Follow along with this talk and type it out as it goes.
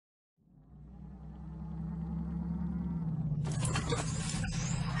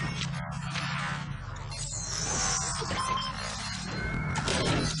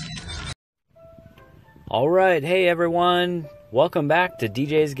Alright, hey everyone, welcome back to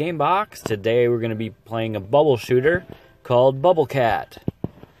DJ's Game Box. Today we're going to be playing a bubble shooter called Bubble Cat.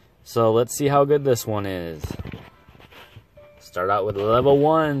 So let's see how good this one is. Start out with level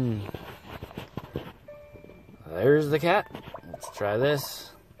 1. There's the cat. Let's try this.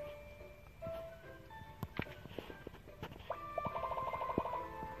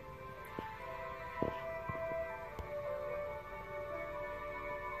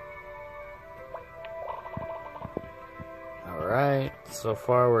 Alright, so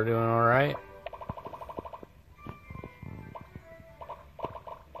far we're doing alright.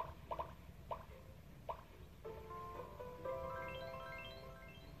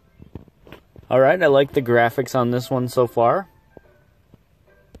 Alright, I like the graphics on this one so far.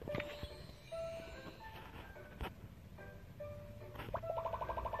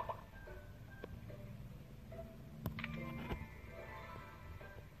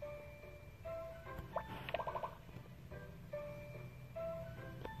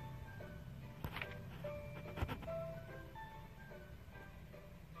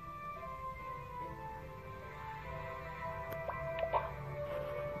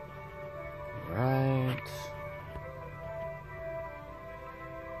 Right.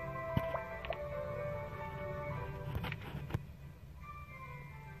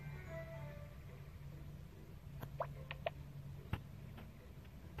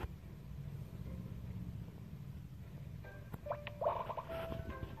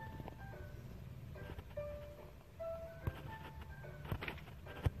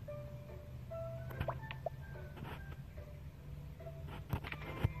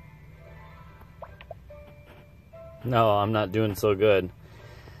 No, I'm not doing so good.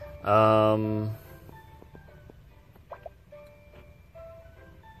 Oh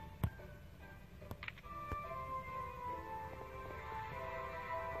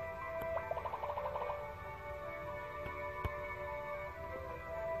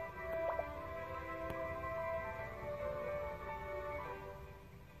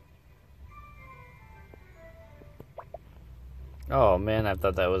man, I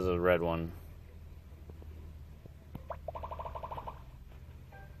thought that was a red one.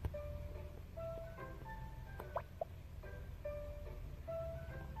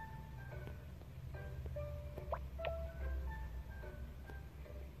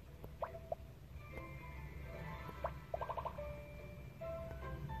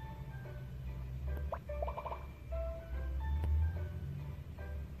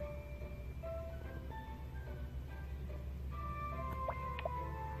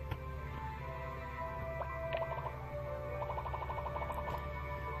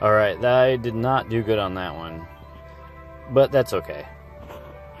 Alright, I did not do good on that one. But that's okay.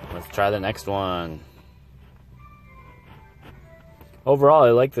 Let's try the next one. Overall, I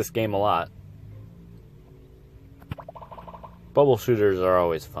like this game a lot. Bubble shooters are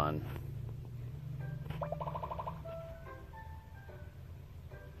always fun.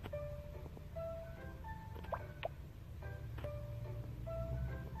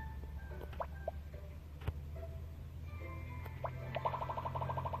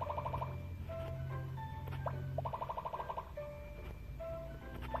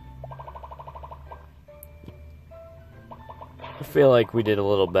 I feel like we did a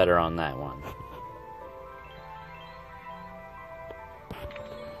little better on that one.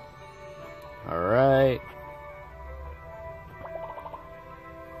 Alright.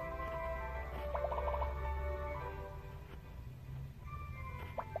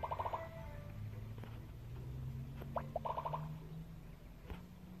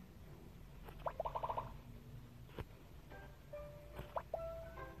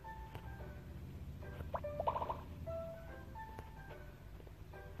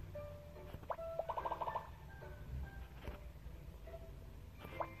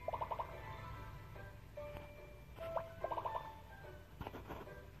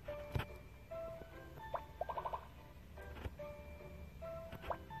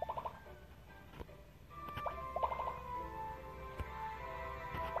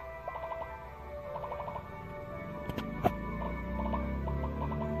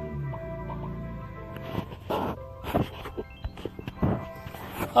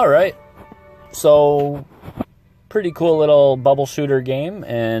 Alright, so pretty cool little bubble shooter game,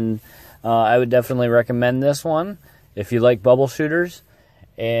 and I would definitely recommend this one if you like bubble shooters.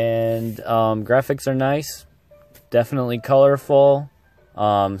 And graphics are nice, definitely colorful,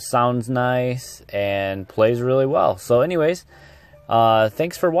 sounds nice, and plays really well. So anyways,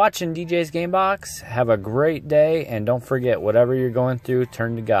 thanks for watching DJ's Game Box. Have a great day, and don't forget, whatever you're going through,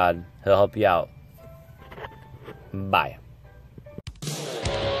 turn to God. He'll help you out. Bye.